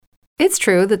It's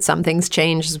true that some things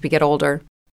change as we get older.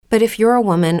 But if you're a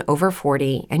woman over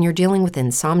 40 and you're dealing with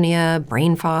insomnia,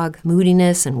 brain fog,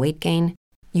 moodiness, and weight gain,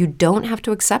 you don't have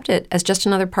to accept it as just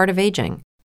another part of aging.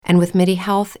 And with MIDI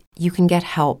Health, you can get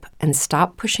help and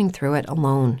stop pushing through it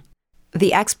alone.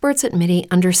 The experts at MIDI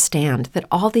understand that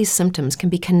all these symptoms can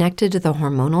be connected to the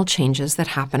hormonal changes that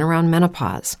happen around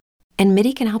menopause, and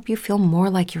MIDI can help you feel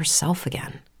more like yourself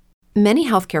again. Many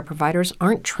healthcare providers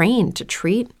aren't trained to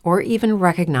treat or even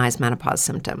recognize menopause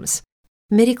symptoms.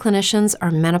 MIDI clinicians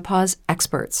are menopause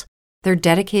experts. They're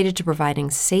dedicated to providing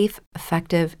safe,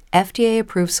 effective,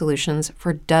 FDA-approved solutions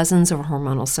for dozens of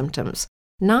hormonal symptoms,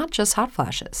 not just hot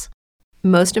flashes.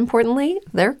 Most importantly,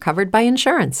 they're covered by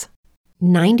insurance.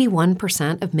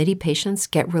 91% of MIDI patients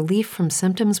get relief from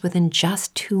symptoms within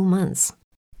just 2 months.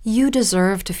 You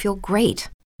deserve to feel great.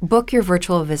 Book your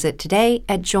virtual visit today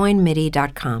at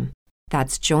joinmidi.com.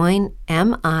 That's joinmidi.com.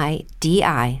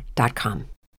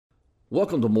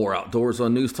 Welcome to More Outdoors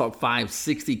on News Talk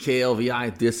 560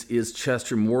 KLVI. This is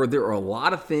Chester Moore. There are a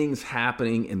lot of things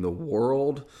happening in the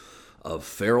world of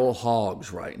feral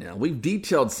hogs right now. We've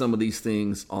detailed some of these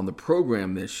things on the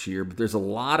program this year, but there's a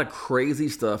lot of crazy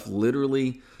stuff,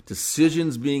 literally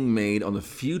decisions being made on the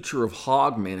future of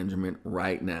hog management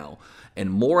right now. And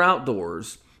More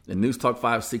Outdoors and News Talk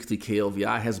 560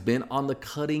 KLVI has been on the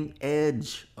cutting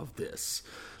edge of this.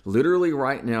 Literally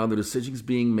right now, the decisions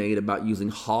being made about using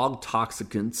hog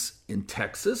toxicants in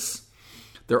Texas.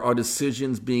 There are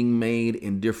decisions being made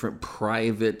in different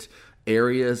private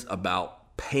areas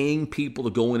about paying people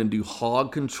to go in and do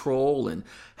hog control and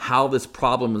how this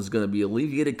problem is going to be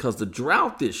alleviated, because the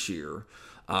drought this year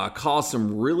caused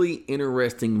some really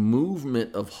interesting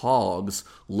movement of hogs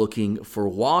looking for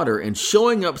water and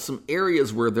showing up some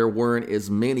areas where there weren't as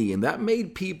many. And that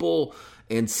made people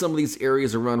in some of these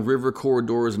areas around river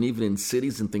corridors and even in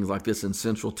cities and things like this in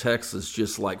central Texas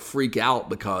just like freak out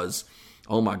because,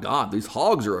 oh my God, these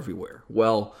hogs are everywhere.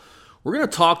 Well, we're going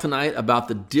to talk tonight about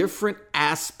the different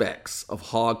aspects of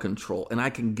hog control. And I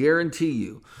can guarantee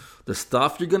you the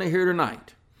stuff you're going to hear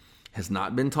tonight has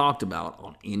not been talked about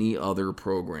on any other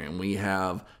program. We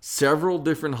have several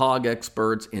different hog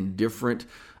experts in different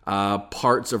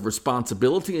parts of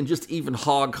responsibility and just even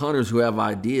hog hunters who have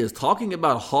ideas talking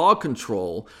about hog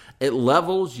control at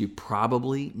levels you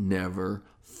probably never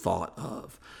thought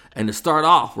of. And to start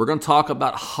off, we're going to talk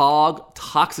about hog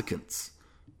toxicants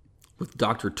with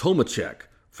Dr. Tomachek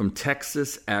from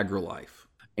Texas AgriLife.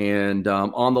 And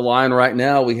on the line right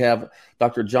now, we have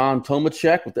Dr. John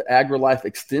Tomachek with the AgriLife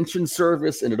Extension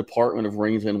Service in the Department of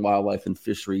Rangeland Wildlife and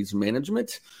Fisheries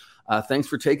Management. Thanks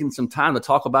for taking some time to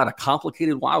talk about a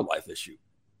complicated wildlife issue.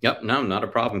 Yep, no, not a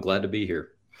problem. Glad to be here.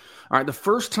 All right, the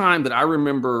first time that I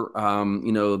remember,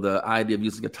 the idea of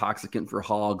using a toxicant for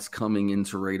hogs coming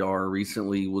into radar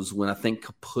recently was when I think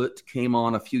kaput came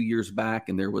on a few years back,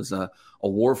 and there was a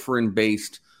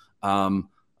warfarin-based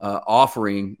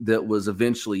offering that was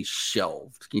eventually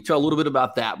shelved. Can you tell a little bit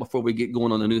about that before we get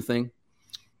going on the new thing?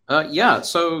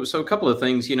 So a couple of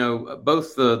things,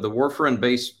 both the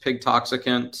warfarin-based pig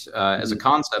toxicant as a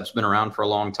concept's been around for a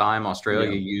long time.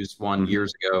 Australia used one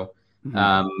years ago,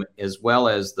 as well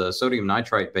as the sodium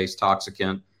nitrite-based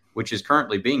toxicant, which is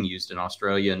currently being used in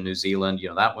Australia and New Zealand.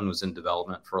 That one was in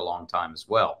development for a long time as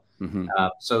well.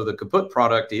 So the kaput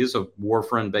product is a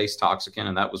warfarin-based toxicant,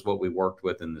 and that was what we worked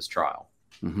with in this trial.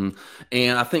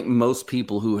 And I think most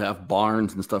people who have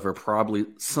barns and stuff are probably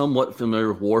somewhat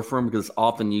familiar with warfarin because it's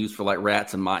often used for like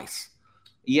rats and mice.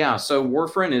 Yeah, so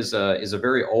warfarin is a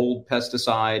very old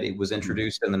pesticide. It was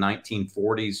introduced in the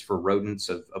 1940s for rodents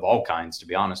of all kinds, to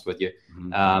be honest with you.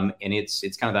 And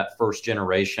it's kind of that first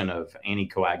generation of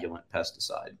anticoagulant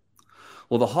pesticide.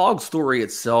 Well, the hog story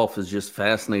itself is just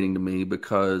fascinating to me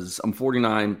because I'm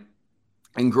 49.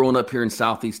 And growing up here in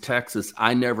Southeast Texas,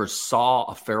 I never saw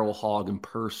a feral hog in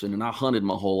person, and I hunted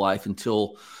my whole life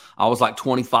until I was like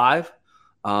 25.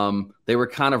 They were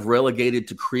kind of relegated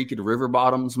to creek and river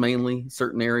bottoms, mainly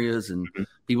certain areas, and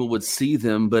people would see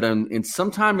them. But in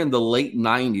sometime in the late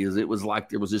 90s, it was like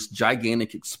there was this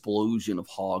gigantic explosion of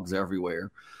hogs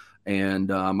everywhere. And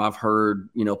I've heard,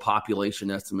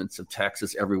 population estimates of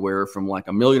Texas everywhere from like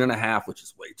 1.5 million, which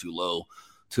is way too low,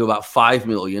 to about 5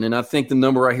 million. And I think the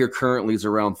number right here currently is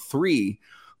around 3.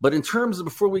 But in terms of,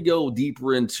 before we go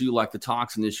deeper into like the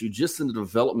toxin issue, just in the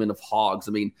development of hogs,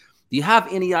 I mean, do you have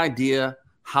any idea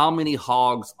how many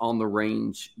hogs on the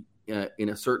range in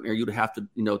a certain area you'd have to,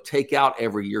 take out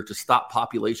every year to stop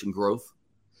population growth?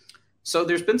 So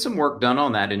there's been some work done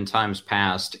on that in times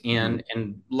past. And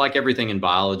like everything in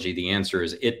biology, the answer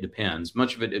is it depends.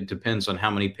 Much of it depends on how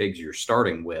many pigs you're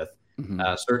starting with.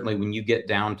 Certainly when you get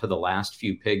down to the last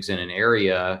few pigs in an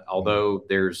area, although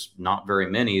there's not very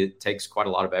many, it takes quite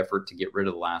a lot of effort to get rid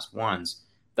of the last ones.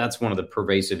 That's one of the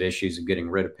pervasive issues of getting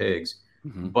rid of pigs.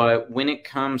 But when it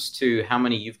comes to how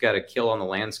many you've got to kill on the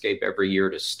landscape every year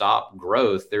to stop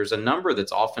growth, there's a number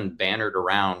that's often bannered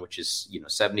around, which is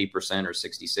 70% or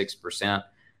 66%.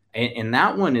 And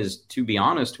that one is, to be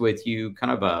honest with you,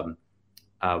 kind of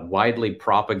a widely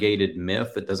propagated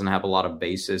myth that doesn't have a lot of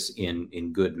basis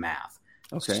in good math.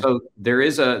 Okay. So there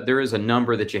is a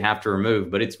number that you have to remove,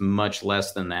 but it's much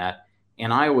less than that.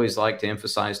 And I always like to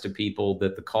emphasize to people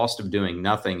that the cost of doing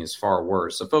nothing is far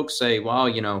worse. So folks say, well,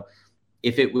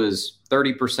 if it was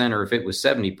 30% or if it was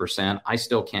 70%, I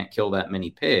still can't kill that many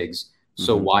pigs.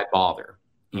 So why bother?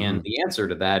 And the answer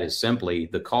to that is simply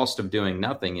the cost of doing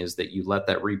nothing is that you let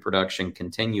that reproduction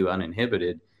continue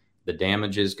uninhibited. The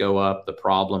damages go up, the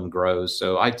problem grows.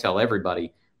 So I tell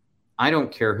everybody, I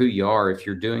don't care who you are. If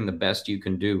you're doing the best you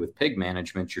can do with pig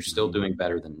management, you're still doing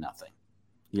better than nothing.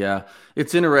 Yeah,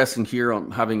 it's interesting here on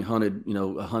having hunted,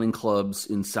 hunting clubs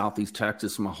in Southeast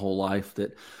Texas my whole life,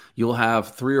 that you'll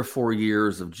have 3 or 4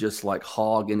 years of just like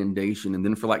hog inundation. And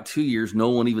then for like 2 years, no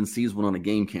one even sees one on a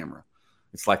game camera.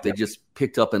 It's like they just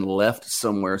picked up and left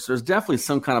somewhere. So there's definitely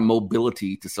some kind of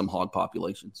mobility to some hog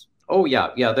populations. Oh, yeah,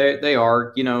 they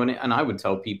are, and I would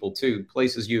tell people too,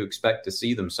 places you expect to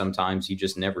see them sometimes, you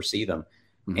just never see them.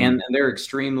 And they're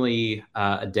extremely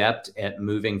adept at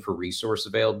moving for resource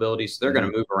availability. So they're going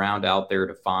to move around out there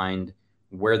to find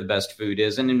where the best food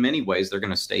is. And in many ways, they're going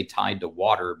to stay tied to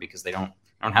water because they don't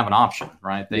have an option,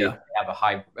 right? They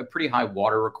have a pretty high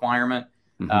water requirement.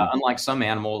 Unlike some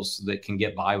animals that can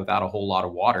get by without a whole lot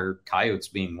of water, coyotes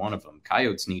being one of them.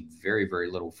 Coyotes need very, very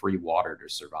little free water to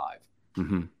survive.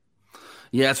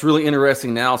 Yeah, it's really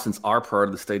interesting now since our part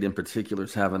of the state in particular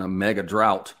is having a mega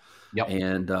drought.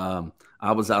 And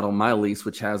I was out on my lease,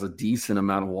 which has a decent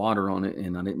amount of water on it,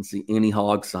 and I didn't see any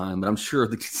hog sign. But I'm sure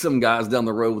that some guys down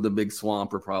the road with a big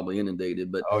swamp are probably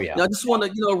inundated. But I just want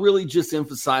to, really just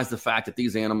emphasize the fact that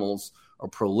these animals are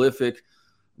prolific.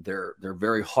 They're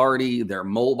very hardy. They're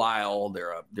mobile.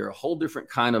 They're a whole different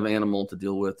kind of animal to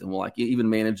deal with, and like even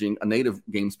managing a native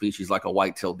game species like a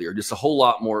white-tailed deer, just a whole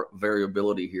lot more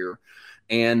variability here.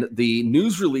 And the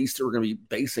news release that we're going to be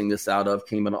basing this out of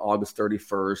came in August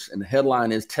 31st. And the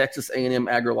headline is Texas A&M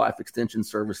AgriLife Extension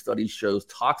Service study shows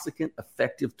toxicant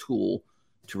effective tool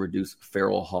to reduce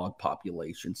feral hog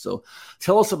population. So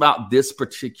tell us about this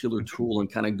particular tool and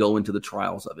kind of go into the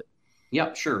trials of it.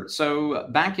 Yeah, sure. So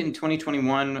back in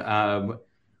 2021,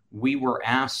 we were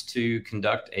asked to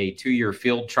conduct a 2-year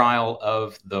field trial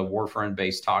of the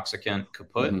warfarin-based toxicant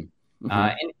kaput.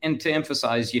 And to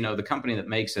emphasize, the company that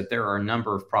makes it, there are a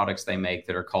number of products they make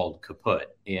that are called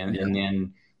kaput. And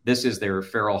then this is their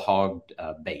feral hog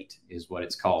bait is what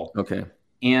it's called. Okay.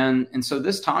 And so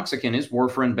this toxicant is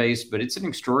warfarin based, but it's an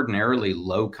extraordinarily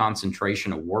low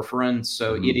concentration of warfarin.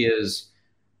 So it is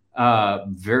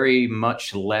very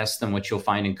much less than what you'll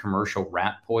find in commercial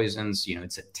rat poisons.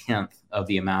 It's a 1/10 of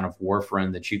the amount of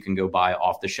warfarin that you can go buy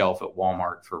off the shelf at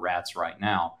Walmart for rats right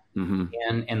now.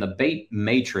 And the bait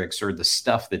matrix, or the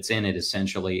stuff that's in it,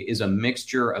 essentially is a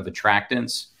mixture of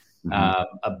attractants,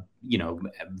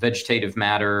 vegetative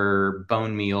matter,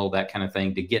 bone meal, that kind of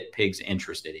thing, to get pigs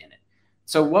interested in it.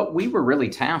 So what we were really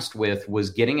tasked with was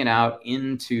getting it out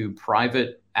into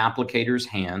private applicators'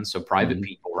 hands, so private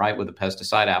people, right, with a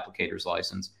pesticide applicator's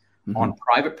license, on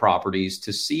private properties,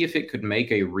 to see if it could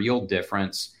make a real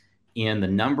difference in the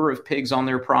number of pigs on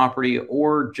their property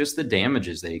or just the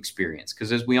damages they experience.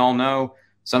 Because as we all know,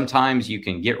 sometimes you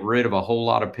can get rid of a whole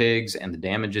lot of pigs and the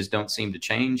damages don't seem to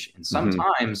change. And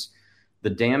sometimes the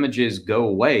damages go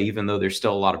away, even though there's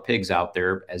still a lot of pigs out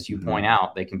there. As you point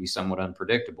out, they can be somewhat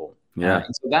unpredictable. And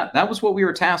so that was what we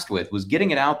were tasked with, was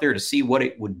getting it out there to see what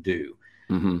it would do.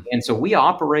 And so we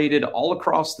operated all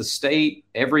across the state,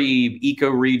 every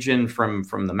ecoregion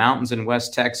from the mountains in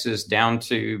West Texas down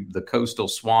to the coastal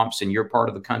swamps in your part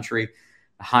of the country,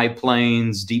 high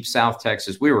plains, deep South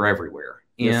Texas. We were everywhere.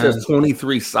 It says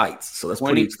 23 sites, so that's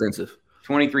pretty extensive.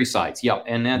 23 sites, yeah.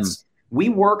 And that's we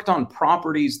worked on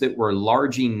properties that were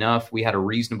large enough. We had a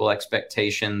reasonable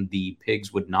expectation the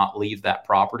pigs would not leave that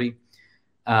property.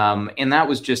 And that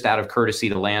was just out of courtesy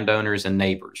to landowners and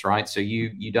neighbors, right? So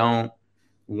you don't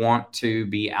want to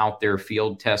be out there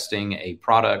field testing a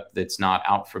product that's not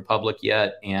out for public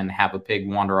yet and have a pig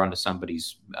wander onto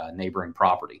somebody's neighboring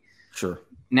property. Sure.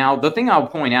 Now, the thing I'll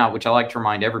point out, which I like to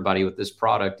remind everybody with this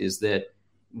product, is that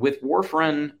with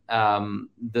warfarin,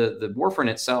 the warfarin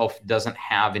itself doesn't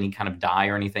have any kind of dye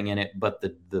or anything in it, but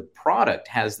the product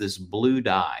has this blue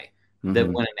dye that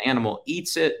when an animal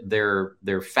eats it,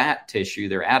 their fat tissue,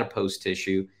 their adipose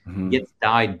tissue, gets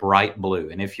dyed bright blue.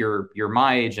 And if you're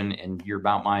my age and you're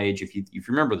about my age, if you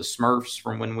remember the Smurfs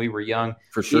from when we were young,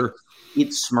 for sure,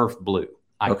 it's Smurf blue.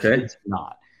 I Okay. kid you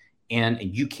not. And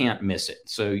you can't miss it.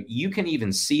 So you can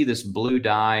even see this blue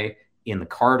dye in the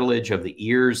cartilage of the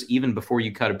ears. Even before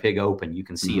you cut a pig open, you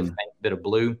can see a faint bit of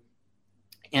blue.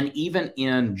 And even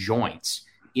in joints,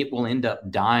 it will end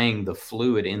up dyeing the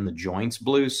fluid in the joints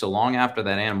blue. So long after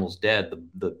that animal's dead,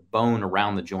 the bone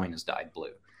around the joint is dyed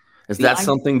blue. Is that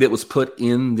something that was put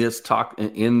in this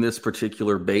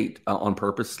particular bait on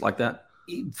purpose like that?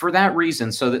 For that reason,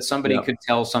 so that somebody could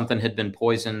tell something had been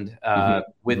poisoned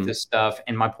with this stuff.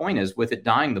 And my point is, with it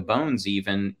dyeing the bones,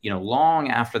 even long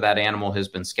after that animal has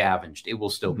been scavenged, it will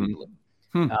still be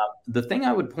blue. The thing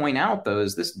I would point out, though,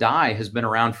 is this dye has been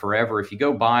around forever. If you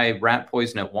go buy rat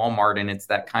poison at Walmart and it's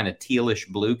that kind of tealish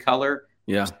blue color,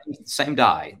 same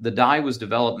dye. The dye was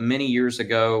developed many years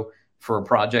ago for a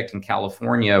project in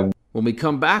California. When we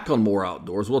come back on More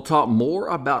Outdoors, we'll talk more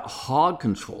about hog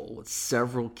control with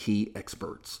several key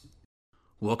experts.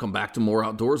 Welcome back to More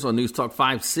Outdoors on News Talk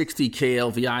 560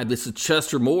 KLVI. This is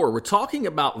Chester Moore. We're talking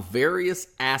about various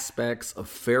aspects of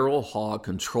feral hog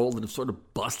control that have sort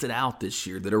of busted out this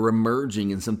year, that are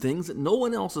emerging, and some things that no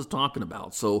one else is talking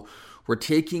about. So we're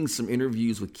taking some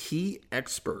interviews with key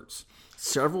experts,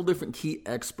 several different key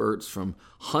experts, from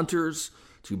hunters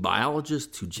to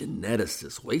biologists to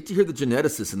geneticists. Wait to hear the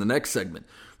geneticists in the next segment.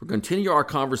 We're going to continue our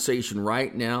conversation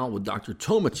right now with Dr.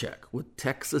 Tomachek with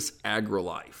Texas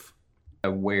AgriLife.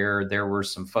 Where there were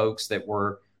some folks that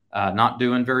were not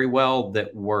doing very well,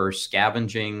 that were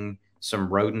scavenging some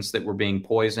rodents that were being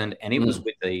poisoned. And it was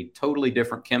with a totally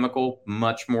different chemical,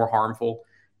 much more harmful.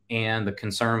 And the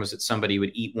concern was that somebody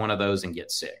would eat one of those and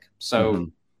get sick.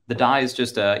 So the dye is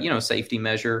just a safety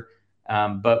measure.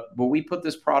 But we put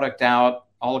this product out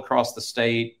all across the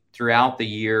state throughout the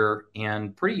year,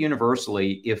 and pretty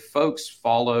universally, if folks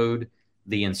followed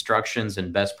the instructions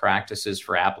and best practices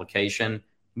for application,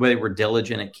 where they were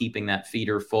diligent at keeping that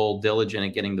feeder full, diligent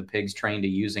at getting the pigs trained to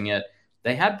using it,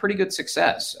 they had pretty good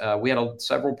success. We had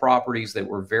several properties that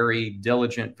were very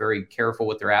diligent, very careful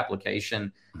with their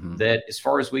application, that, as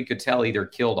far as we could tell, either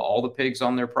killed all the pigs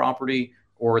on their property,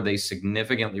 or they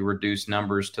significantly reduced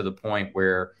numbers to the point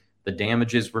where the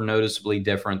damages were noticeably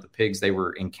different. The pigs they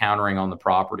were encountering on the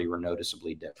property were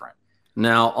noticeably different.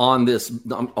 Now, on this,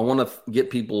 I want to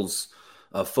get people's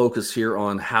focus here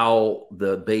on how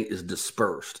the bait is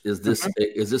dispersed. Is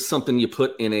this something you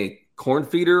put in a corn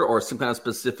feeder, or some kind of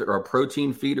specific, or a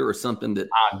protein feeder, or something that?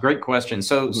 Great question.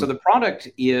 So the product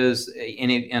is,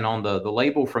 and on the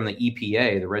label from the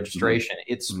EPA, the registration,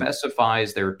 it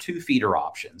specifies there are two feeder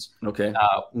options. Okay.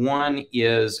 One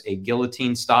is a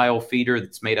guillotine style feeder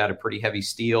that's made out of pretty heavy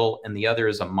steel, and the other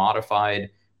is a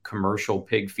modified commercial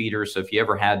pig feeder. So if you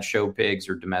ever had show pigs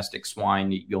or domestic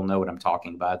swine, you'll know what I'm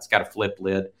talking about. It's got a flip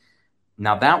lid.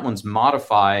 Now that one's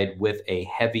modified with a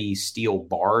heavy steel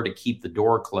bar to keep the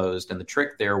door closed. And the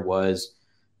trick there was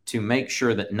to make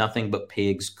sure that nothing but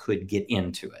pigs could get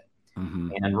into it.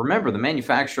 And remember, the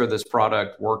manufacturer of this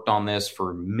product worked on this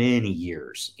for many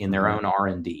years in their own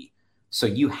R&D. So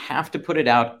you have to put it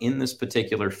out in this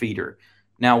particular feeder.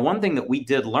 Now, one thing that we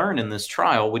did learn in this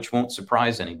trial, which won't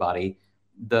surprise anybody,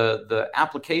 the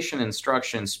application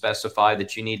instructions specify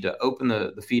that you need to open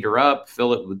the feeder up,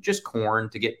 fill it with just corn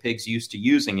to get pigs used to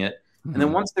using it. And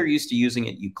then once they're used to using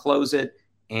it, you close it,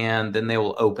 and then they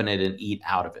will open it and eat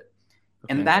out of it.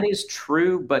 Okay. And that is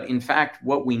true. But in fact,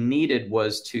 what we needed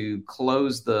was to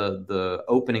close the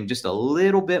opening just a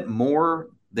little bit more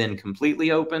than completely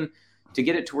open, to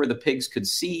get it to where the pigs could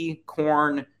see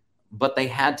corn, but they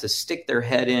had to stick their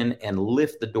head in and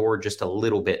lift the door just a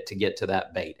little bit to get to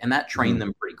that bait. And that trained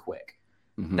them pretty quick.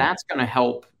 That's going to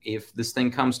help if this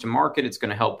thing comes to market. It's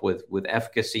going to help with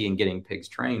efficacy and getting pigs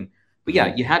trained. But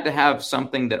yeah, you had to have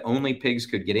something that only pigs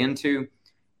could get into.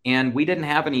 And we didn't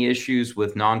have any issues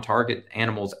with non-target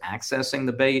animals accessing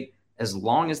the bait, as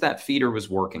long as that feeder was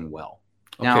working well.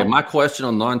 Now, my question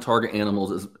on non-target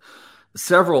animals is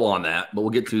several on that, but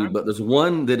we'll get to. But there's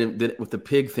one that with the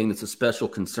pig thing that's a special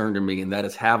concern to me, and that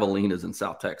is javelinas in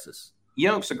South Texas.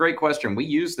 It's a great question. We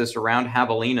use this around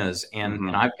javelinas,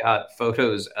 and I've got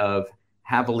photos of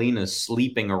javelinas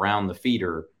sleeping around the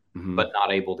feeder, but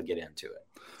not able to get into it.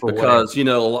 Because,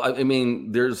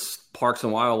 there's parks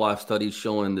and wildlife studies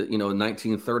showing that, in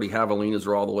 1930, javelinas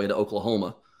are all the way to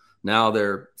Oklahoma. Now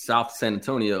they're south San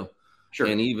Antonio. Sure.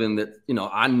 And even that,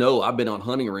 I know I've been on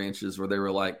hunting ranches where they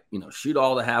were like, shoot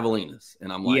all the javelinas.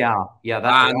 And I'm like,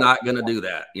 I'm not going to do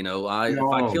that. If I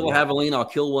kill a javelina, I'll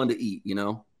kill one to eat,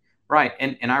 Right.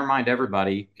 And I remind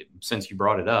everybody, since you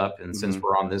brought it up, and since Mhm.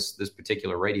 we're on this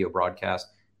particular radio broadcast,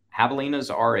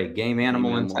 javelinas are a game Game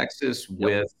animal in animal. Texas Yep.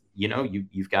 with,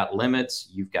 you've got limits,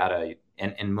 you've got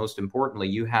and most importantly,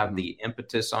 you have Mhm. the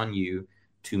impetus on you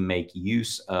to make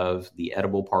use of the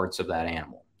edible parts of that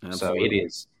animal. So Absolutely.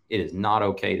 it is not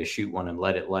okay to shoot one and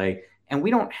let it lay. And we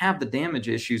don't have the damage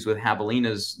issues with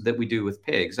javelinas that we do with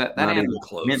pigs. That Not even animal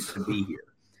is meant close. to be here.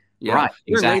 Yeah, Right.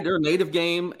 Exactly. they're a native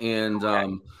game, Correct.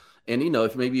 and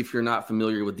if you're not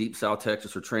familiar with Deep South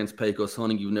Texas or Trans-Pecos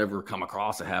hunting, you've never come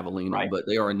across a javelina, Right. but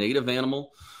they are a native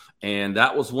animal, and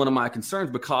that was one of my concerns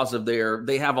because of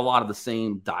they have a lot of the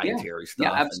same Yeah. dietary Yeah,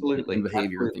 stuff and absolutely. behavior and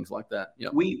Absolutely. things like that.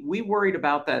 Yep. We worried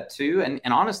about that too. And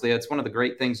honestly, that's one of the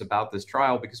great things about this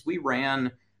trial because we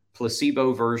ran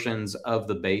placebo versions of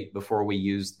the bait before we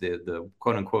used the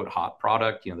quote unquote hot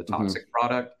product, the Hmm. toxic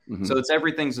product. Hmm. So it's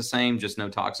everything's the same, just no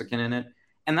toxicant in it.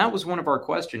 And that was one of our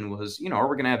questions was, are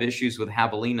we going to have issues with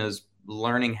javelinas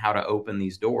learning how to open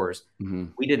these doors? Hmm.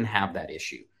 We didn't have that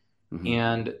issue. Hmm.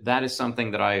 And that is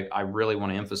something that I really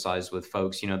want to emphasize with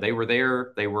folks. They were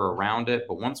there, they were around it,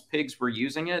 but once pigs were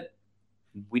using it,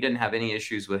 we didn't have any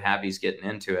issues with Havies getting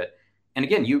into it. And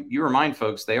again, you remind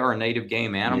folks they are a native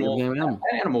game Native animal. game animal.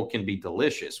 That animal can be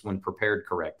delicious when prepared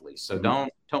correctly. So Hmm.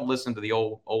 don't listen to the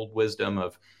old wisdom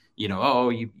of,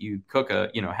 you cook a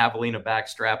javelina back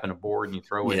strap and a board and you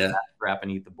throw it in Yeah. that strap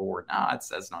and eat the board. No,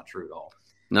 that's not true at all.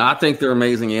 No, I think they're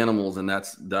amazing animals, and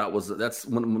that's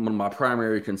one of my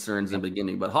primary concerns in the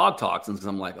beginning. But hog toxins, 'cause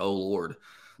I'm like, oh Lord, some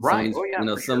of Right. these Oh yeah, for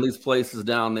some of sure. these places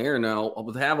down there now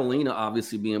with javelina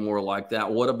obviously being more like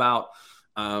that. What about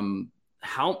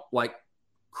how like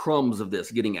crumbs of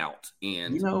this getting out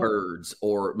and You know, birds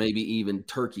or maybe even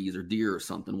turkeys or deer or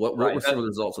something? What right. were some of the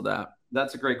results of that?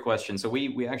 That's a great question. So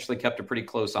we actually kept a pretty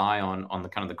close eye on the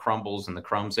kind of the crumbles and the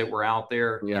crumbs that were out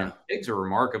there. And Yeah. pigs are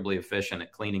remarkably efficient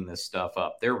at cleaning this stuff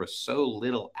up. There was so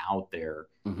little out there.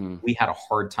 Hmm. We had a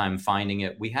hard time finding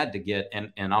it. We had to get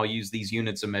and I'll use these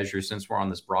units of measure since we're on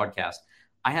this broadcast.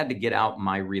 I had to get out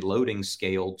my reloading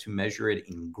scale to measure it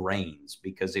in grains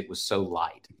because it was so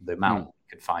light, the amount we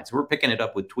could find. So we're picking it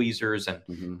up with tweezers and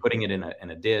Hmm. putting it in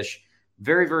a dish.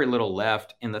 Very, very little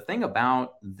left. And the thing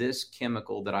about this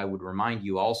chemical that I would remind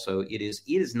you also, it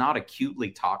is not acutely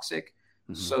toxic.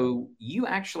 Hmm. So you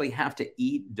actually have to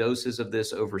eat doses of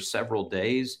this over several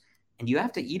days, and you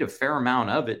have to eat a fair amount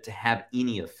of it to have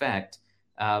any effect.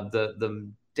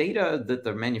 The data that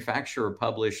the manufacturer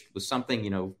published was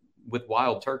something, with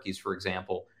wild turkeys, for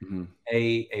example, Hmm.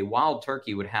 a wild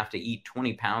turkey would have to eat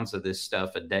 20 pounds of this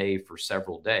stuff a day for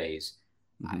several days.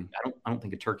 Hmm. I don't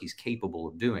think a turkey's capable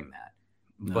of doing that.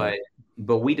 No.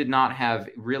 But we did not have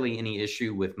really any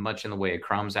issue with much in the way of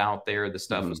crumbs out there. The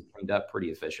stuff was Hmm. cleaned up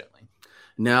pretty efficiently.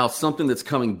 Now, something that's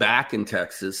coming back in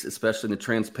Texas, especially in the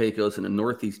Trans-Pecos and in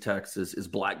Northeast Texas, is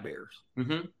black bears.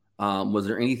 Hmm. Was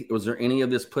there any of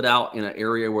this put out in an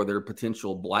area where there are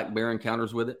potential black bear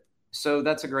encounters with it? So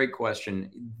that's a great question.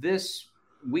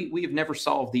 We have never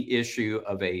solved the issue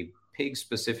of a pig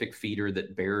specific feeder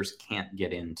that bears can't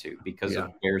get into because Yeah.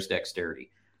 of bears'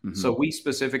 dexterity. Hmm. So we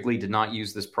specifically did not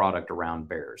use this product around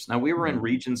bears. Now we were in Hmm.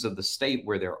 regions of the state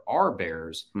where there are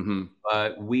bears, Hmm.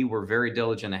 but we were very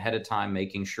diligent ahead of time,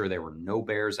 making sure there were no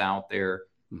bears out there.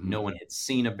 Hmm. No one had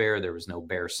seen a bear. There was no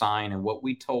bear sign. And what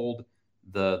we told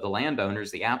the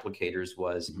landowners, the applicators,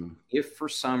 was Hmm. if for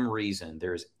some reason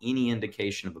there's any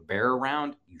indication of a bear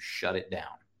around, you shut it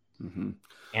down. Hmm.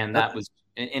 And that was,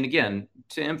 and again,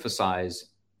 to emphasize,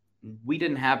 we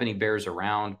didn't have any bears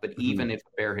around, but even if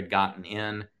a bear had gotten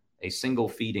in, a single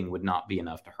feeding would not be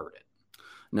enough to hurt it.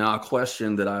 Now, a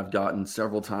question that I've gotten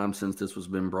several times since this was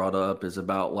been brought up is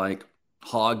about like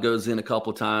hog goes in a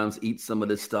couple of times, eats some of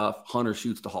this stuff, hunter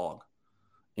shoots the hog.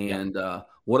 Yeah. And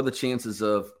what are the chances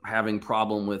of having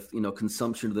problem with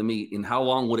consumption of the meat, and how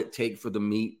long would it take for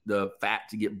the fat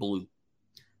to get blue?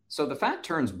 So the fat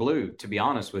turns blue, to be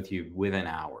honest with you, within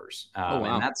hours. Oh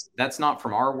wow. And that's not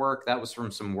from our work. That was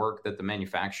from some work that the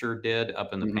manufacturer did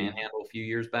up in the Mhm. Panhandle a few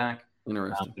years back.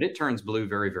 Interesting. But it turns blue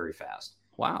very, very fast.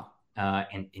 Wow.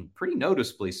 And pretty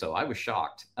noticeably so. I was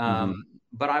shocked.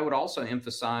 But I would also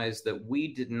emphasize that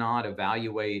we did not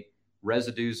evaluate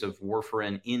residues of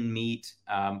warfarin in meat.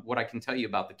 What I can tell you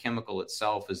about the chemical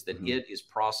itself is that it is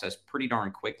processed pretty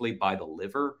darn quickly by the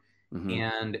liver.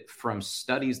 And from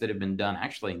studies that have been done,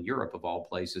 actually in Europe of all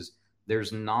places,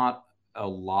 there's not a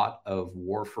lot of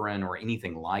warfarin or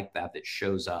anything like that that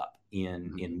shows up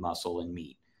in muscle and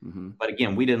meat. But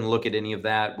again, we didn't look at any of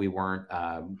that. We weren't,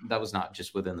 that was not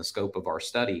just within the scope of our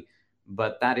study.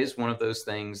 But that is one of those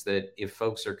things that if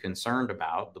folks are concerned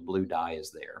about, the blue dye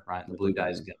is there, right? The blue dye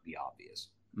is going to be obvious.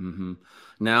 Mm-hmm.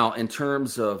 Now, in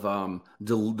terms of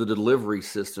the delivery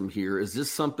system here, is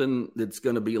this something that's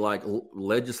going to be like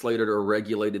legislated or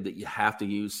regulated that you have to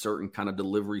use certain kind of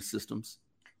delivery systems?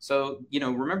 So,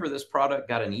 remember this product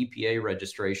got an EPA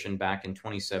registration back in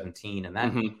 2017, and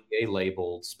that EPA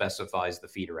label specifies the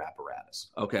feeder apparatus.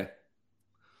 Okay.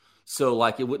 So,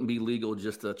 like, it wouldn't be legal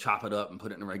just to chop it up and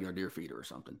put it in a regular deer feeder or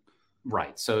something.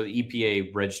 Right. So the EPA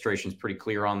registration is pretty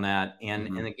clear on that.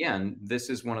 And again,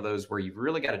 this is one of those where you've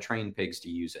really got to train pigs to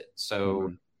use it.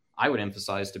 So I would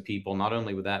emphasize to people, not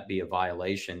only would that be a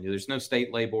violation, there's no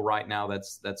state label right now.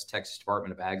 That's Texas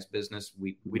Department of Ag's business.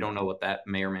 We don't know what that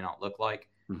may or may not look like.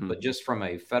 But just from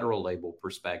a federal label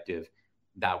perspective,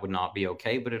 that would not be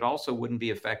okay. But it also wouldn't be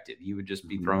effective. You would just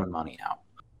be throwing money out.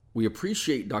 We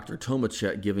appreciate Dr.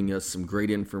 Tomacek giving us some great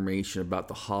information about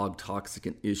the hog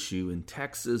toxicant issue in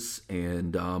Texas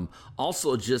and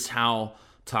also just how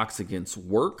toxicants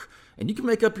work. And you can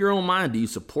make up your own mind. Do you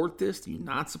support this? Do you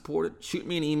not support it? Shoot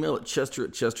me an email at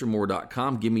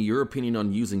chester@chestermore.com. Give me your opinion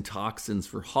on using toxins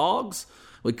for hogs.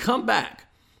 When we come back,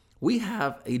 we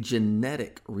have a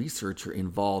genetic researcher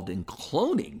involved in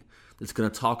cloning that's going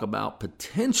to talk about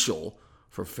potential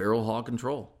for feral hog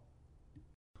control.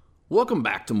 Welcome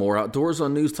back to More Outdoors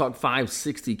on News Talk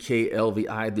 560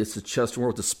 KLVI. This is Chester Moore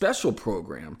with a special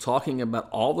program talking about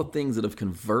all the things that have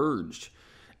converged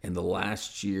in the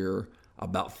last year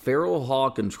about feral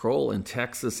hog control in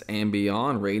Texas and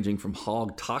beyond, ranging from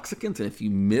hog toxicants. And if you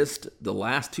missed the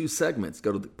last two segments,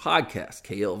 go to the podcast,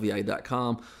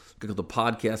 klvi.com. Click on the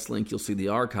podcast link, you'll see the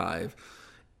archive.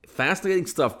 Fascinating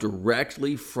stuff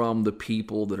directly from the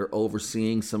people that are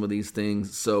overseeing some of these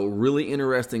things. So really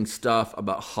interesting stuff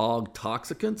about hog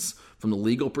toxicants from the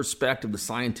legal perspective, the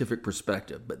scientific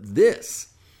perspective. But this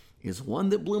is one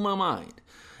that blew my mind.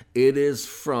 It is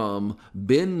from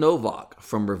Ben Novak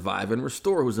from Revive and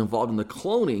Restore, who's involved in the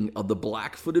cloning of the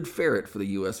black-footed ferret for the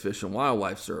U.S. Fish and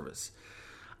Wildlife Service.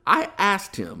 I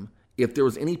asked him if there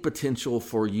was any potential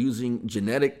for using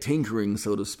genetic tinkering,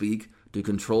 so to speak, to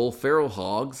control feral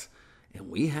hogs, and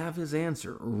we have his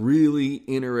answer. Really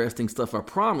interesting stuff. I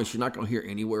promise you're not going to hear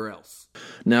anywhere else.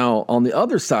 Now, on the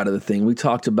other side of the thing, we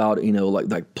talked about,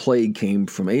 like plague came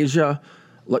from Asia.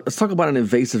 Let's talk about an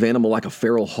invasive animal like a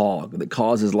feral hog that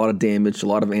causes a lot of damage to a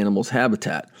lot of animals'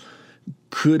 habitat.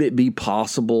 Could it be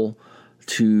possible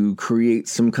to create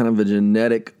some kind of a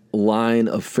genetic line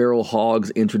of feral hogs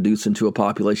introduced into a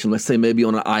population, let's say maybe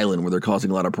on an island where they're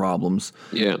causing a lot of problems?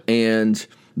 Yeah. And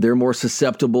they're more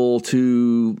susceptible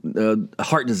to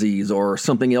heart disease or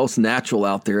something else natural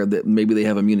out there that maybe they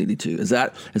have immunity to. Has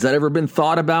that ever been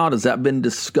thought about? Has that been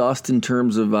discussed in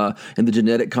terms of in the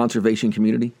genetic conservation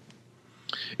community?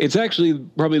 It's actually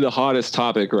probably the hottest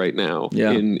topic right now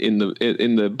in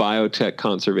the biotech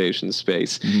conservation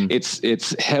space.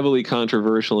 It's heavily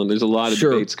controversial, and there's a lot of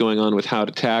debates going on with how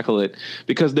to tackle it,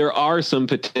 because there are some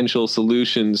potential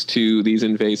solutions to these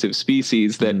invasive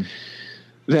species that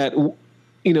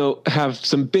have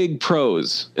some big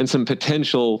pros and some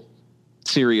potential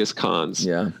serious cons.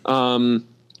 Yeah.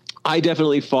 I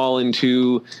definitely fall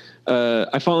into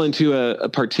a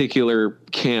particular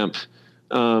camp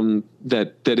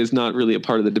that is not really a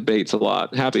part of the debates a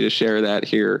lot. Happy to share that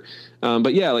here.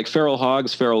 But yeah, like feral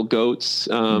hogs, feral goats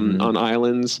on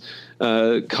islands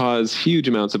cause huge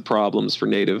amounts of problems for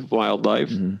native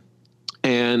wildlife.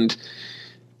 And,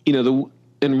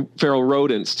 and feral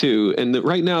rodents too. And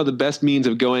right now, the best means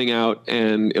of going out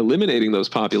and eliminating those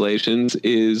populations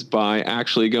is by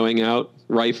actually going out,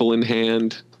 rifle in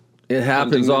hand. It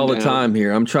happens all the time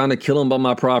here. I'm trying to kill them on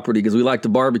my property because we like to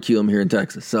barbecue them here in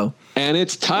Texas. And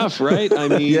it's tough, right? I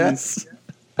mean, yes.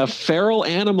 A feral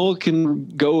animal can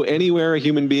go anywhere a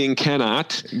human being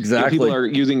cannot. Exactly. People are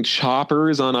using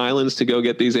choppers on islands to go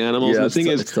get these animals. And the thing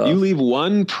is, you leave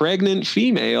one pregnant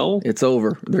female. It's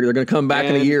over. They're going to come back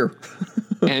in a year.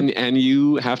 and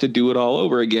you have to do it all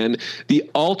over again. The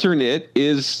alternate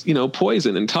is,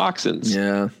 poison and toxins.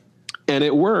 Yeah. And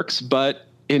it works, but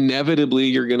inevitably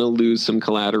you're going to lose some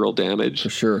collateral damage. For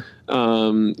sure.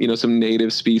 Some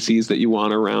native species that you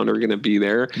want around are going to be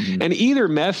there. And either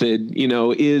method,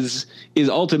 is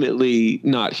ultimately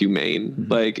not humane.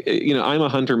 Like, I'm a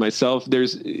hunter myself.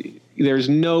 There's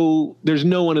no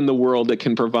one in the world that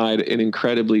can provide an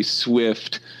incredibly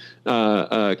swift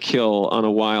kill on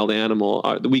a wild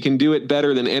animal. We can do it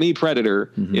better than any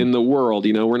predator in the world.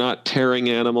 We're not tearing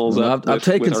animals up. I've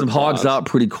taken some hogs out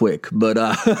pretty quick, but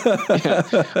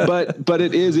but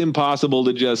it is impossible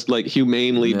to just like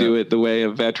humanely do it the way a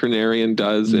veterinarian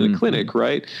does in a clinic,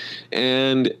 right?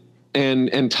 And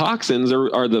And toxins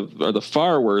are the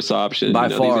far worse option. By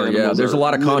far, yeah. There's a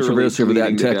lot of controversy over that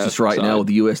in Texas right now with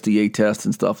the USDA tests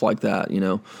and stuff like that.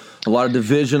 A lot of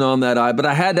division on that. But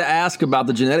I had to ask about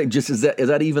the genetic. Just is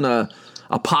that even a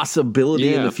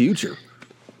possibility in the future?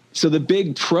 So the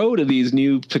big pro to these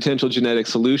new potential genetic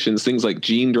solutions, things like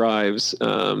gene drives,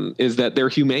 is that they're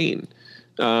humane.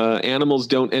 Animals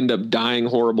don't end up dying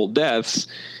horrible deaths.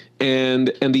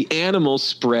 And the animal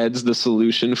spreads the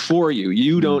solution for you.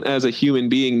 You don't, as a human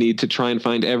being, need to try and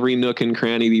find every nook and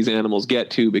cranny these animals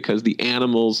get to, because the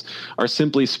animals are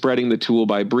simply spreading the tool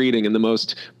by breeding. And the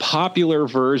most popular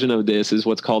version of this is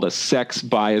what's called a sex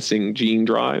biasing gene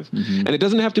drive. And it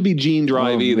doesn't have to be gene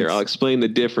drive either. I'll explain the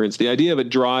difference. The idea of a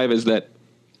drive is that,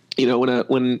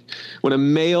 when a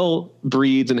male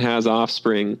breeds and has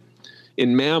offspring,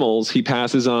 in mammals, he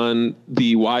passes on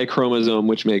the Y chromosome,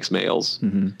 which makes males.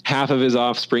 Half of his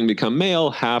offspring become male,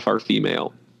 half are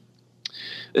female.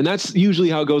 And that's usually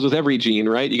how it goes with every gene,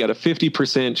 right? You got a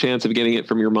 50% chance of getting it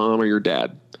from your mom or your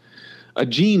dad. A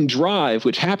gene drive,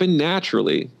 which happened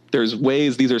naturally, there's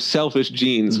ways, these are selfish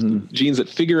genes, genes that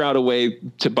figure out a way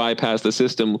to bypass the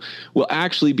system, will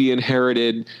actually be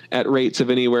inherited at rates of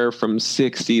anywhere from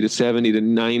 60 to 70 to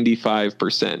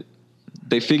 95%.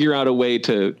 They figure out a way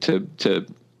to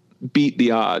beat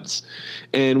the odds.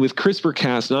 And with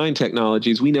CRISPR-Cas9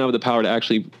 technologies, we now have the power to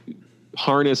actually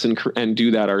harness and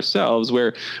do that ourselves,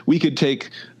 where we could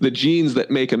take the genes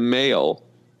that make a male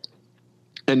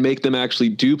and make them actually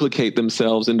duplicate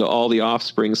themselves into all the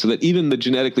offspring, so that even the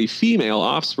genetically female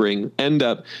offspring end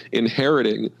up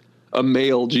inheriting a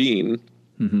male gene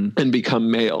and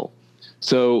become male.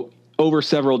 So over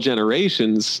several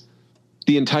generations,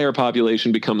 the entire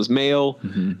population becomes male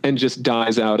and just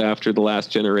dies out after the last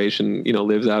generation,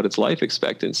 lives out its life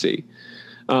expectancy.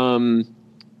 And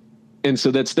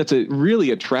so that's a really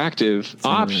attractive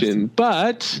option,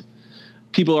 but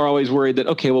people are always worried that,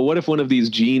 okay, well, what if one of these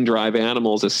gene drive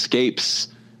animals escapes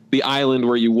the island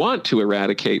where you want to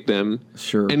eradicate them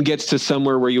and gets to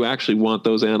somewhere where you actually want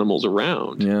those animals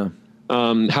around?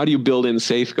 How do you build in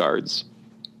safeguards?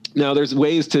 Now, there's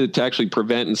ways to actually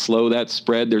prevent and slow that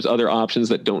spread. There's other options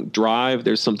that don't drive.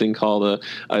 There's something called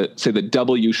say the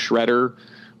W shredder,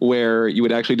 where you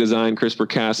would actually design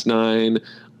CRISPR-Cas9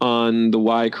 on the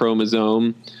Y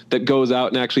chromosome that goes out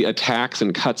and actually attacks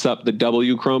and cuts up the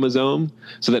W chromosome,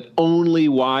 so that only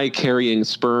Y carrying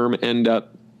sperm end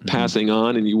up passing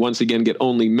on, and you once again get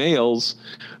only males,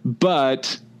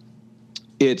 but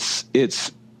it's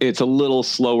a little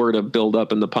slower to build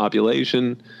up in the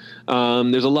population.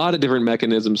 There's a lot of different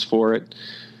mechanisms for it.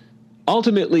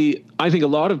 Ultimately, I think a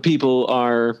lot of people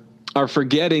are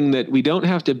forgetting that we don't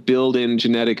have to build in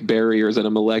genetic barriers at a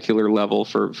molecular level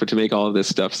to make all of this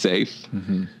stuff safe.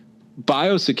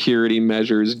 Biosecurity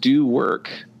measures do work.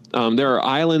 There are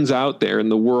islands out there in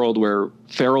the world where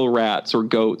feral rats or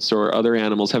goats or other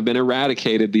animals have been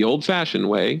eradicated the old-fashioned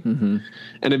way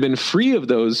and have been free of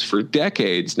those for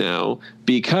decades now,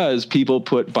 because people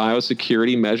put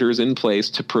biosecurity measures in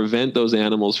place to prevent those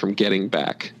animals from getting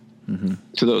back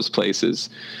to those places.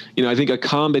 I think a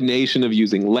combination of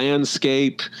using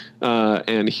landscape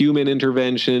and human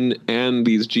intervention and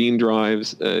these gene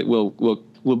drives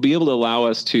will be able to allow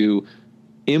us to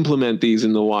implement these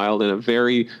in the wild in a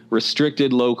very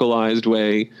restricted, localized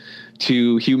way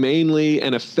to humanely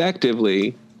and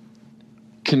effectively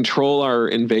control our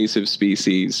invasive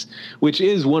species, which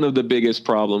is one of the biggest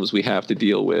problems we have to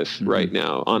deal with right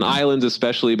now on islands,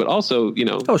 especially, but also, on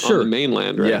the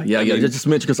mainland, right? Yeah. Just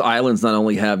mention, because islands not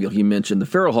only have, you mentioned the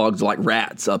feral hogs, like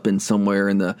rats up in somewhere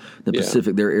in the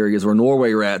Pacific, there are areas where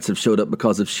Norway rats have showed up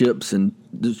because of ships and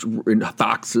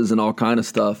foxes and all kind of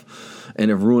stuff, and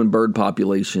have ruined bird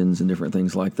populations and different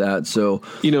things like that. So,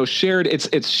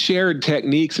 it's shared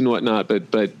techniques and whatnot, but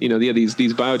these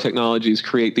biotechnologies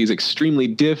create these extremely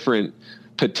different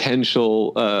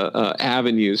potential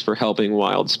avenues for helping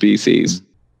wild species.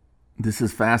 This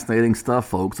is fascinating stuff,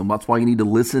 folks, and that's why you need to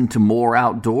listen to More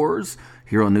Outdoors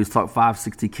here on News Talk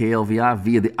 560 KLVI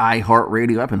via the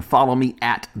iHeartRadio app, and follow me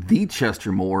at The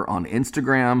Chester Moore on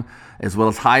Instagram, as well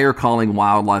as Higher Calling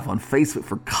Wildlife on Facebook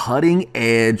for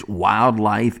cutting-edge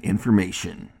wildlife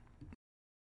information.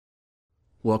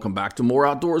 Welcome back to More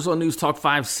Outdoors on News Talk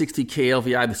 560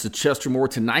 KLVI. This is Chester Moore.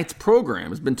 Tonight's program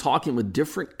has been talking with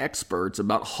different experts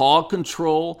about hog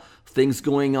control, things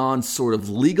going on sort of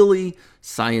legally,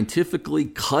 scientifically,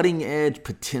 cutting-edge,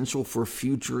 potential for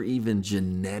future even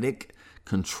genetic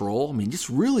control. Just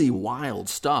really wild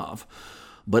stuff.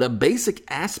 But a basic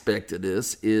aspect of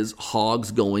this is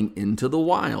hogs going into the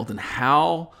wild, and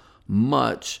how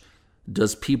much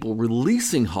Does people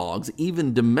releasing hogs,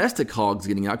 even domestic hogs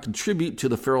getting out, contribute to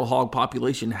the feral hog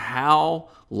population? How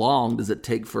long does it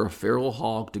take for a feral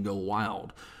hog to go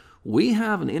wild? We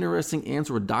have an interesting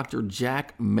answer with Dr.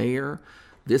 Jack Mayer.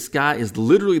 This guy is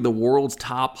literally the world's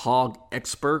top hog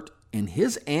expert, and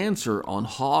his answer on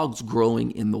hogs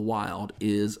growing in the wild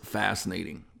is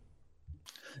fascinating.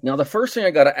 Now, the first thing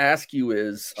I got to ask you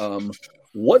is,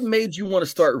 what made you want to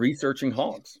start researching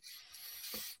hogs?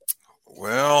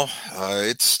 Well,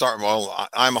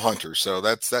 I'm a hunter, so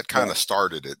that kind of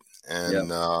started it. And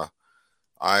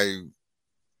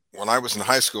when I was in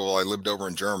high school, I lived over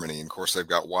in Germany, and of course they've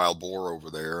got wild boar over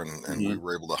there, and we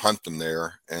were able to hunt them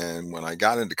there. And when I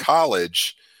got into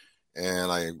college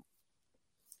and I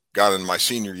got in my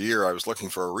senior year, I was looking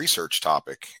for a research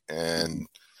topic. And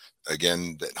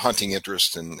again, that hunting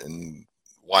interest in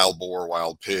wild boar,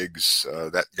 wild pigs,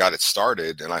 that got it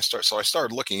started. And I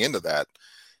started looking into that.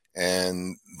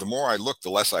 And the more I looked, the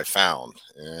less I found.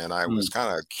 And I was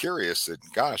kind of curious that,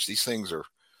 gosh, these things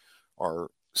are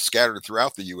scattered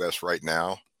throughout the U.S. right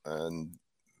now, and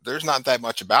there's not that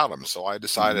much about them. So I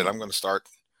decided I'm going to start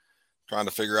trying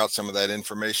to figure out some of that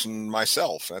information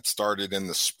myself. That started in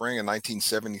the spring of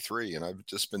 1973, and I've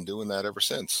just been doing that ever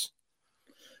since.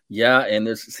 Yeah, and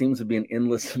there seems to be an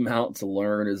endless amount to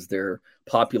learn as their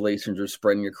populations are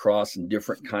spreading across and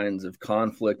different kinds of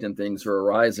conflict and things are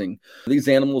arising. These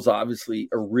animals obviously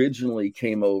originally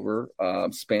came over.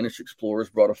 Spanish explorers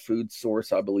brought a food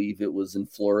source. I believe it was in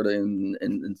Florida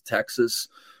and Texas.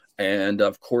 And,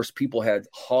 of course, people had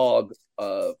hog,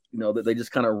 that they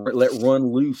just kind of let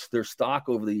run loose their stock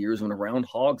over the years when around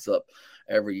hogs up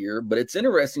every year. But it's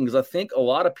interesting because I think a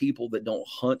lot of people that don't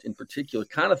hunt in particular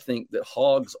kind of think that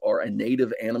hogs are a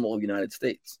native animal of the United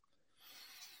States.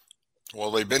 Well,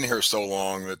 they've been here so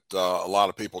long that a lot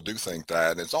of people do think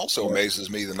that. It also amazes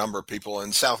me the number of people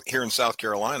here in South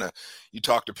Carolina. You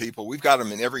talk to people, we've got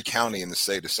them in every county in the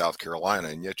state of South Carolina,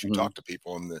 and yet you talk to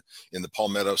people in the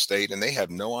Palmetto State, and they have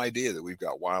no idea that we've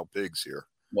got wild pigs here.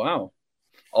 Wow.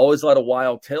 Always a lot of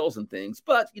wild tales and things.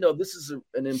 But, this is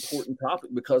an important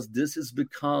topic because this has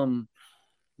become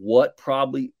what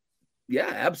probably,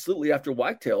 absolutely after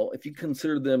whitetail, if you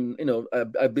consider them,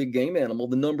 a big game animal,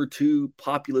 the number 2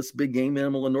 populous big game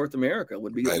animal in North America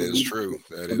would be. That is true.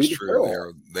 That is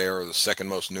true. They are the second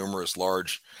most numerous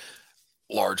large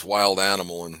wild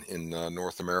animal in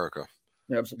North America.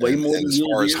 Absolutely. And as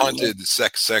far as hunted,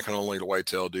 second only to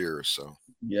whitetail deer. So.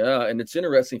 Yeah, and it's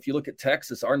interesting. If you look at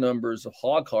Texas, our numbers of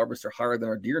hog harvest are higher than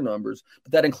our deer numbers,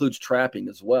 but that includes trapping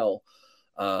as well.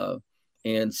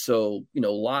 And so,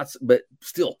 lots, but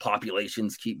still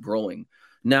populations keep growing.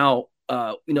 Now,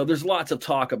 there's lots of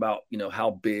talk about,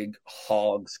 how big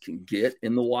hogs can get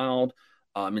in the wild.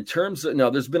 In terms of,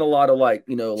 there's been a lot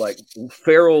of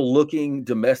feral looking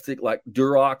domestic, like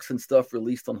Durocs and stuff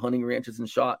released on hunting ranches and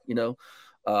shot,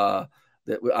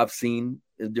 that I've seen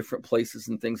in different places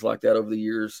and things like that over the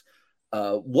years.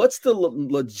 What's the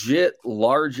legit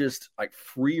largest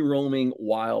free roaming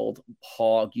wild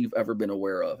hog you've ever been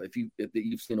aware of? If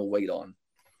you've seen a weight on.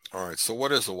 All right. So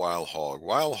what is a wild hog?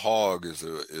 Wild hog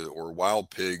or wild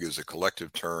pig is a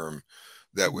collective term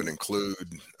that would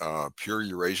include pure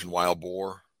Eurasian wild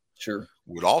boar. Sure.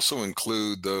 Would also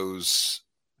include those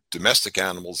domestic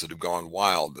animals that have gone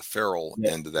wild, the feral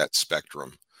end of that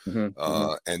spectrum.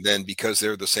 And then because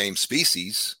they're the same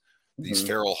species, these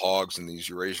feral hogs and these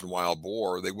Eurasian wild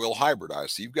boar, they will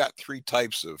hybridize. So you've got 3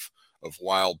 types of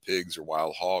wild pigs or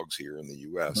wild hogs here in the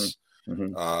U.S.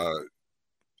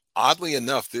 Oddly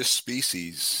enough, this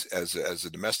species as a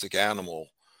domestic animal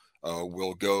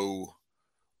will go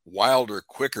wilder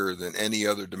quicker than any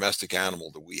other domestic animal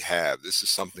that we have. This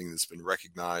is something that's been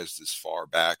recognized as far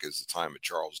back as the time of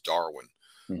Charles Darwin.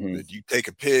 That you take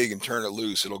a pig and turn it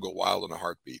loose, it'll go wild in a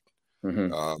heartbeat.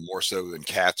 More so than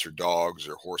cats or dogs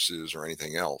or horses or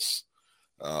anything else.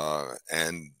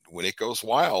 And when it goes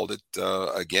wild, it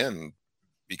again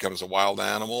becomes a wild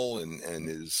animal and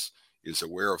is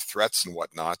aware of threats and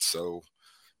whatnot. So,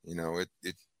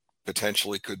 it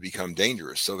potentially could become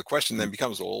dangerous. So the question then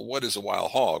becomes, well, what is a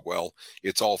wild hog? Well,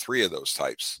 it's all 3 of those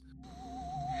types.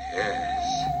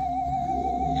 Yes,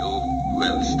 you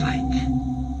will strike.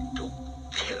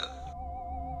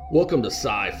 Welcome to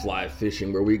Sci-Fly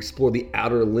Fishing, where we explore the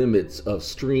outer limits of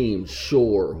streams,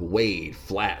 shore, wade,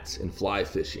 flats, and fly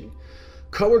fishing.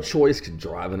 Color choice can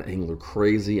drive an angler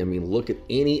crazy. I mean, look at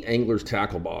any angler's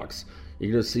tackle box.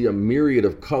 You're going to see a myriad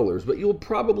of colors, but you'll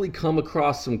probably come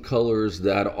across some colors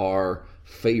that are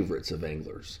favorites of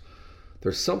anglers.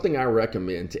 There's something I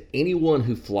recommend to anyone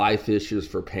who fly fishes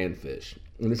for panfish,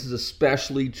 and this is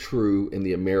especially true in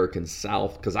the American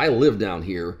South because I live down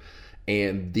here.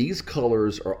 And these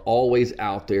colors are always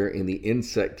out there in the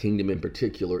insect kingdom, in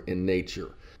particular in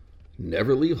nature.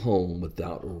 Never leave home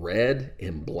without red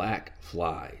and black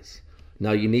flies.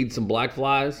 Now, you need some black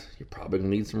flies, you're probably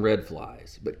going to need some red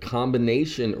flies. But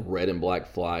combination red and black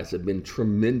flies have been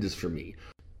tremendous for me.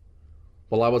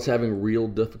 While I was having real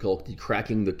difficulty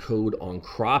cracking the code on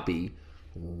crappie,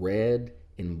 red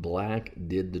and black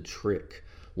did the trick.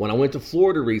 When I went to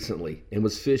Florida recently and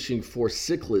was fishing for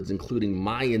cichlids, including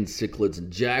Mayan cichlids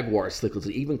and jaguar cichlids,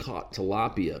 and even caught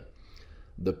tilapia,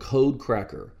 the code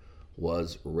cracker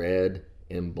was red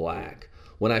and black.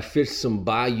 When I fished some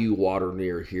bayou water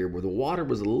near here, where the water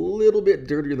was a little bit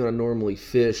dirtier than I normally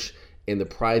fish, in the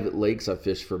private lakes I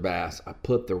fish for bass, I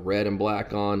put the red and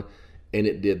black on, and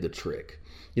it did the trick.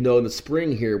 You know, in the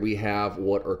spring here, we have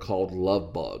what are called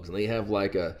love bugs, and they have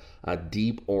like a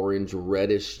deep orange,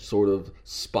 reddish sort of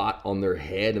spot on their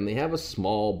head, and they have a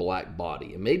small black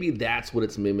body. And maybe that's what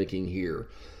it's mimicking here.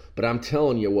 But I'm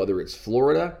telling you, whether it's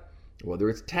Florida, whether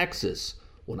it's Texas,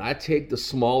 when I take the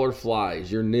smaller flies,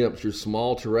 your nymphs, your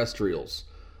small terrestrials,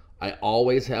 I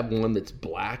always have one that's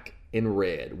black and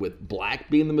red, with black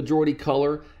being the majority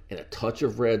color and a touch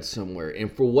of red somewhere.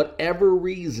 And for whatever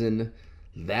reason,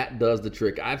 that does the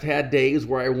trick. I've had days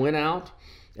where I went out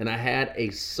and I had a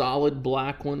solid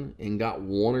black one and got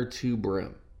one or two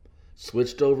brim.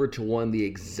 Switched over to one the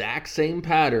exact same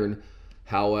pattern,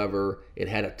 however, it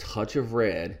had a touch of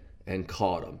red and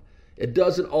caught them. It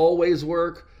doesn't always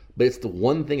work, but it's the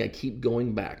one thing I keep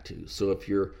going back to. So if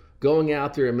you're going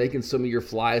out there and making some of your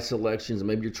fly selections, and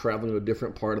maybe you're traveling to a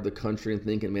different part of the country and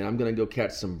thinking, man, I'm going to go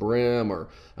catch some brim, or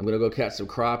I'm going to go catch some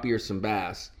crappie or some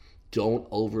bass, don't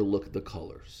overlook the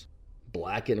colors.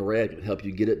 Black and red can help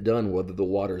you get it done, whether the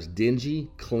water's dingy,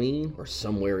 clean, or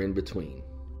somewhere in between.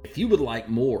 If you would like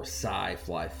more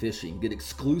sci-fly fishing, get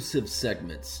exclusive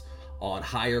segments on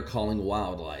Higher Calling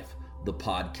Wildlife, the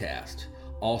podcast.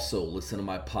 Also, listen to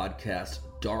my podcast,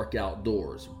 Dark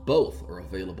Outdoors. Both are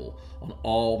available on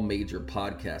all major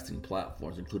podcasting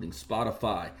platforms, including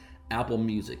Spotify, Apple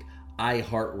Music,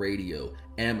 iHeartRadio,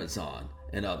 Amazon,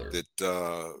 and others.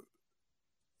 That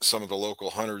some of the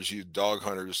local hunters, dog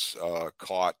hunters,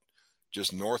 caught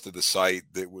just north of the site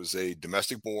that was a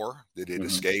domestic boar that had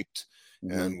escaped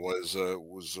and was a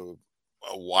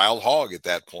wild hog at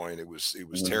that point. It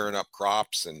was tearing up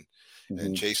crops and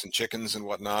chasing chickens and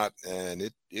whatnot, and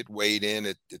it weighed in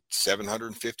at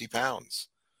 750 pounds.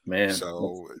 Man,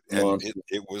 so and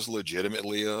it was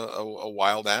legitimately a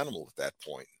wild animal at that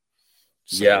point.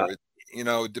 So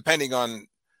yeah, depending on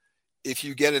if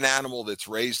you get an animal that's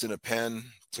raised in a pen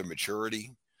to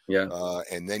maturity,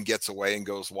 and then gets away and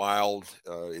goes wild,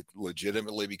 it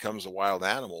legitimately becomes a wild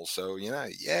animal. So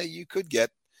you could get,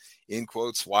 in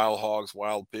quotes, wild hogs,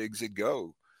 wild pigs that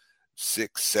go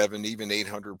 600, 700, even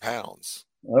 800 pounds.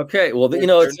 Okay, well, it's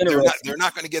interesting. They're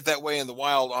not going to get that way in the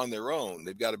wild on their own.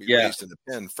 They've got to be raised in the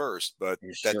pen first, but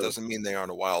that doesn't mean they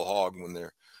aren't a wild hog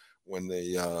when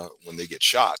they get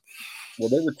shot. Well,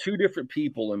 there were two different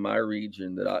people in my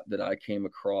region that I came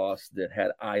across that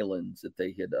had islands that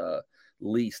they had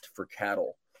leased for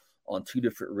cattle on two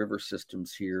different river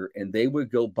systems here, and they would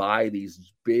go buy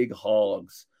these big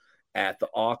hogs at the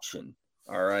auction.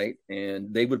 All right,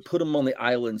 and they would put them on the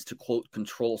islands to, quote,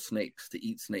 control snakes, to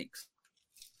eat snakes.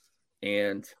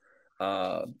 And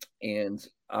a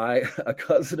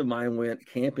cousin of mine went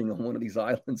camping on one of these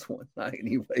islands one night, and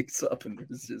he wakes up and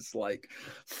there's this like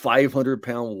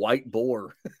 500-pound white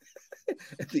boar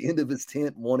at the end of his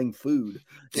tent wanting food.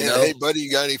 Hey buddy,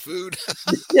 you got any food?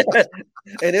 Yeah.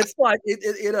 And it's like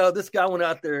this guy went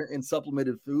out there and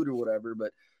supplemented food or whatever,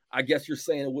 but I guess you're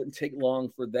saying it wouldn't take long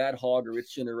for that hog or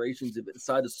its generations, if it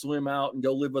decided to swim out and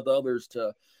go live with others,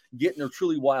 to get in a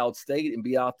truly wild state and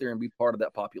be out there and be part of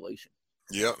that population.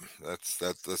 Yep,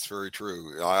 that's very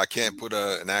true. I can't put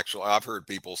an actual. I've heard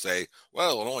people say,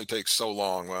 "Well, it only takes so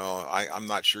long." Well, I'm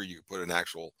not sure you can put an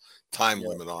actual time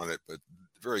limit on it, but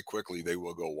very quickly they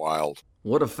will go wild.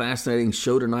 What a fascinating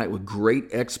show tonight with great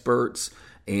experts,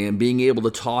 and being able to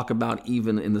talk about,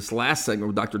 even in this last segment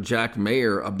with Dr. Jack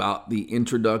Mayer, about the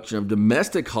introduction of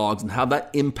domestic hogs and how that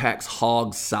impacts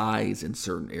hog size in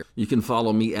certain areas. You can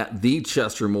follow me at The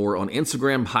Chester Moore on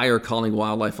Instagram, Higher Calling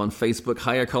Wildlife on Facebook,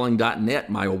 highercalling.net,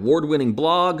 my award-winning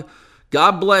blog.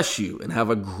 God bless you, and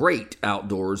have a great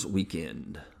outdoors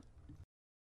weekend.